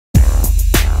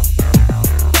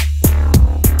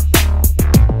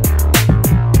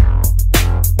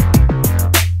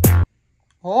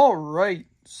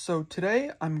So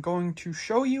today I'm going to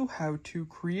show you how to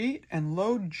create and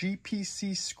load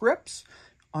GPC scripts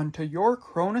onto your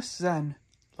Cronus Zen.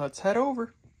 Let's head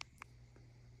over.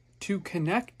 To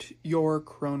connect your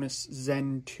Cronus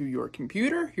Zen to your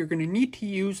computer, you're going to need to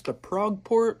use the prog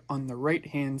port on the right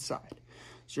hand side.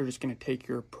 So you're just going to take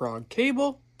your prog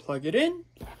cable, plug it in,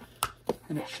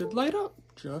 and it should light up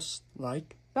just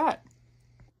like that.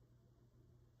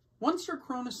 Once your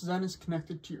Cronus Zen is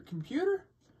connected to your computer,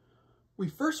 we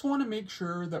first want to make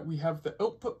sure that we have the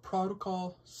output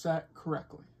protocol set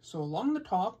correctly. So along the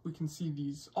top, we can see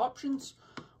these options.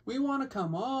 We want to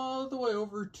come all the way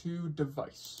over to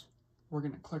device. We're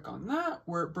going to click on that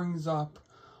where it brings up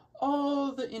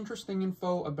all the interesting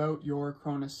info about your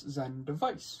Cronus Zen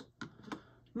device.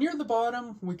 Near the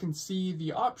bottom, we can see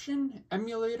the option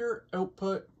emulator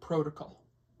output protocol.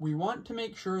 We want to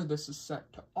make sure this is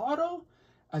set to auto,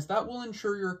 as that will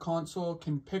ensure your console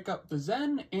can pick up the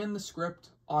Zen and the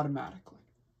script automatically.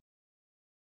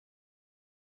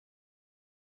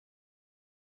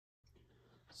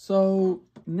 So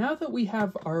now that we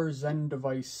have our Zen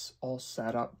device all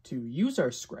set up to use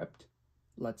our script,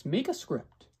 let's make a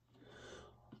script.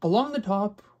 Along the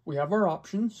top, we have our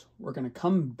options. We're going to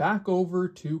come back over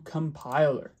to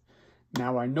compiler.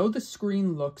 Now I know the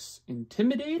screen looks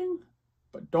intimidating,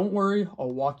 but don't worry,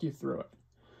 I'll walk you through it.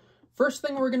 First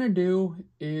thing we're going to do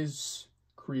is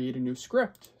create a new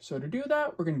script. So to do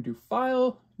that, we're going to do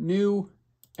File, New,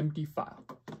 Empty File.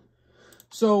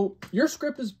 So your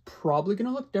script is probably going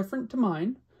to look different to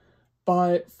mine,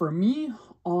 but for me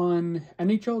on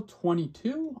NHL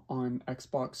 22 on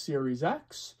Xbox Series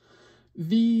X,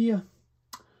 the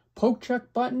poke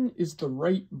check button is the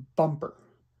right bumper.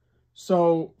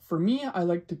 So for me, I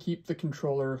like to keep the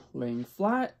controller laying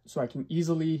flat so I can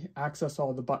easily access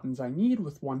all the buttons I need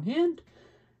with one hand.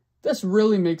 This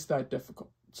really makes that difficult.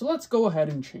 So let's go ahead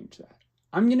and change that.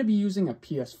 I'm going to be using a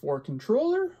PS4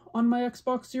 controller on my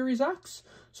Xbox Series X.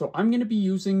 So I'm going to be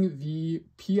using the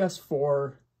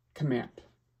PS4 command.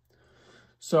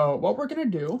 So what we're going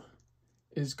to do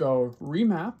is go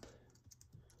remap.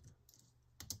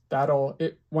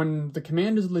 When the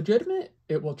command is legitimate,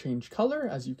 it will change color,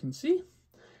 as you can see.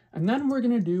 And then we're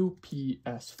going to do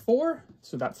PS4,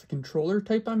 so that's the controller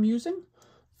type I'm using,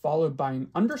 followed by an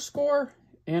underscore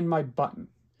and my button.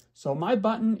 So my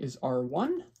button is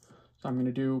R1, so I'm going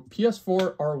to do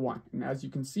PS4 R1. And as you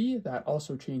can see, that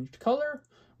also changed color,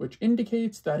 which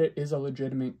indicates that it is a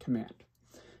legitimate command.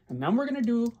 And now we're going to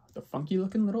do the funky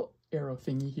looking little arrow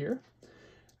thingy here.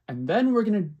 And then we're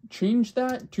going to change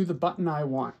that to the button I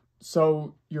want.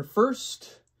 So your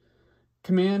first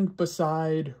command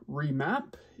beside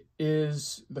remap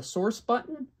is the source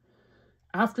button.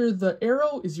 After the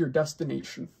arrow is your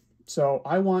destination. So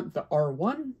I want the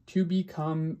R1 to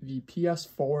become the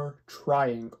PS4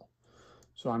 triangle.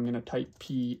 So I'm going to type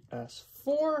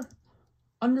PS4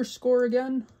 underscore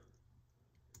again,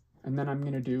 and then I'm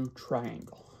going to do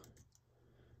triangle.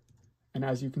 And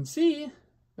as you can see,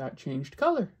 that changed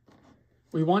color.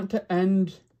 We want to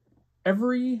end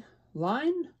every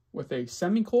line with a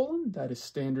semicolon. That is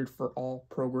standard for all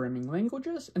programming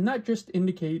languages, and that just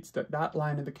indicates that that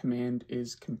line of the command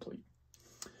is complete.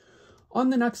 On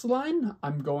the next line,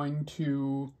 I'm going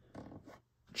to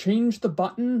change the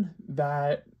button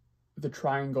that the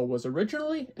triangle was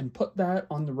originally and put that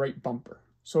on the right bumper.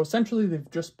 So essentially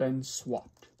they've just been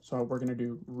swapped. So we're going to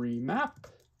do remap,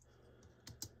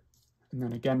 and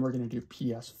then again we're going to do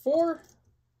PS4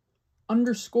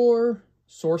 underscore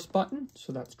source button,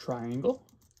 so that's triangle,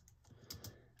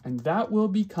 and that will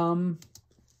become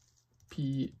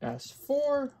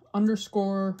PS4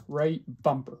 underscore right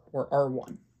bumper, or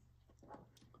R1.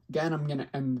 Again, I'm going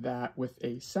to end that with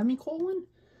a semicolon,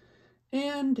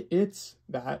 and it's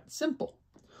that simple.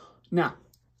 Now,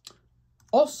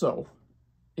 also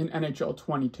in NHL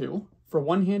 22, for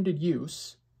one-handed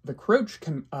use, the crouch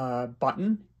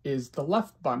button is the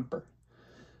left bumper.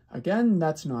 Again,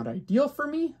 that's not ideal for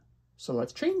me, so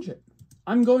let's change it.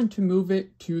 I'm going to move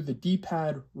it to the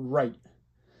D-pad right,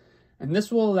 and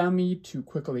this will allow me to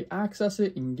quickly access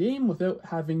it in-game without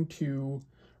having to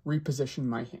reposition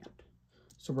my hand.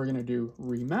 So we're going to do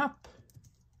remap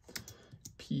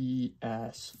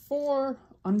PS4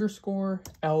 underscore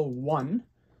L1,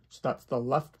 so that's the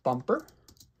left bumper,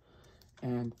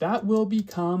 and that will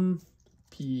become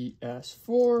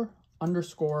PS4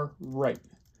 underscore right.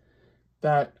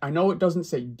 That, I know it doesn't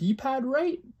say D-pad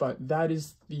right, but that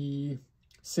is the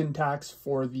syntax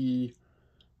for the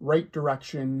right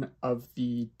direction of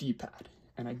the D-pad.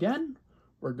 And again,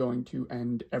 we're going to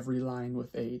end every line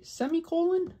with a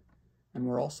semicolon, and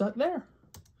we're all set there.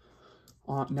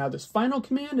 Now this final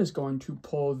command is going to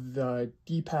pull the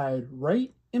D-pad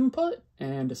right input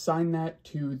and assign that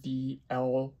to the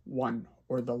L1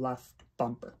 or the left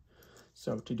bumper.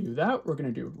 So to do that, we're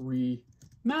going to do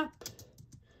remap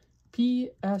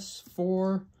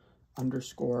PS4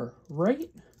 underscore right.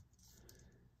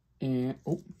 And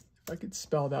oh, if I could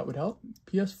spell that would help.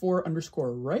 PS4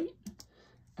 underscore right.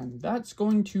 And that's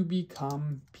going to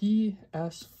become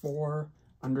PS4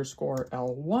 underscore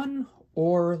L1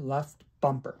 or left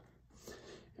bumper.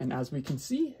 And as we can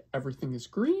see, everything is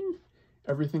green.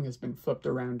 Everything has been flipped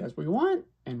around as we want,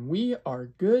 and we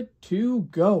are good to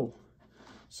go.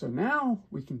 So now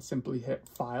we can simply hit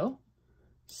File,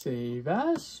 Save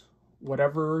As,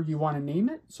 whatever you want to name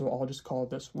it. So I'll just call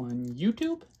this one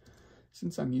YouTube,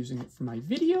 since I'm using it for my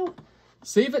video.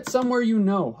 Save it somewhere you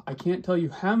know. I can't tell you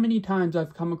how many times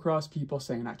I've come across people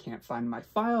saying, I can't find my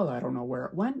file, I don't know where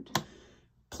it went.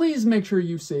 Please make sure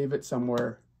you save it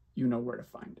somewhere you know where to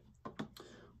find it.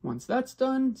 Once that's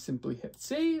done, simply hit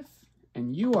Save,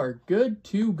 and you are good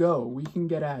to go. We can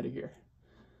get out of here.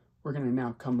 We're going to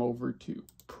now come over to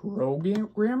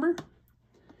Programmer.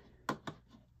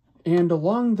 And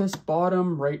along this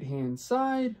bottom right-hand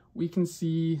side, we can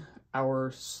see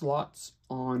our slots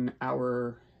on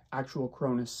our actual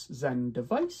Cronus Zen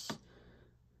device,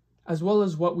 as well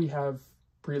as what we have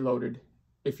preloaded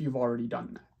if you've already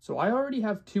done that. So I already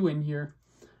have 2 in here.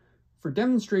 For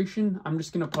demonstration, I'm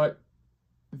just going to put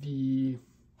the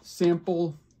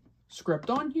sample script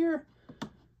on here,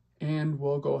 and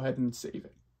we'll go ahead and save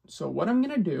it. So what I'm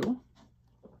going to do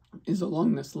is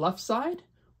along this left side,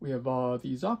 we have all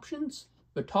these options.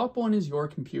 The top one is your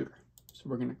computer. So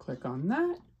we're going to click on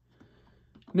that.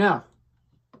 Now,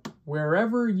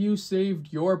 wherever you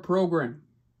saved your program,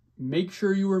 make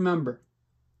sure you remember.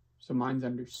 So mine's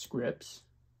under scripts.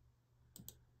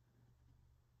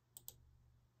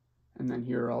 And then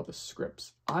here are all the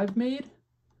scripts I've made.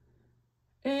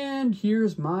 And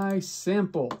here's my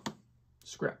sample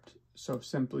script. So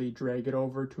simply drag it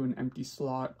over to an empty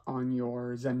slot on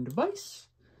your Zen device.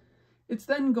 It's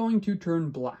then going to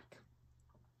turn black.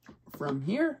 From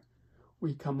here,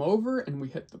 we come over and we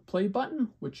hit the play button,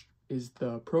 which is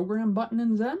the program button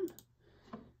in Zen.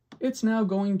 It's now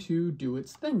going to do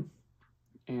its thing.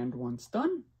 And once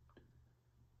done,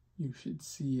 you should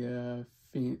see a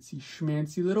fancy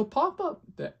schmancy little pop-up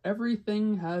that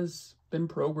everything has been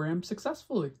programmed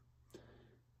successfully.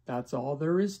 That's all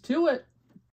there is to it.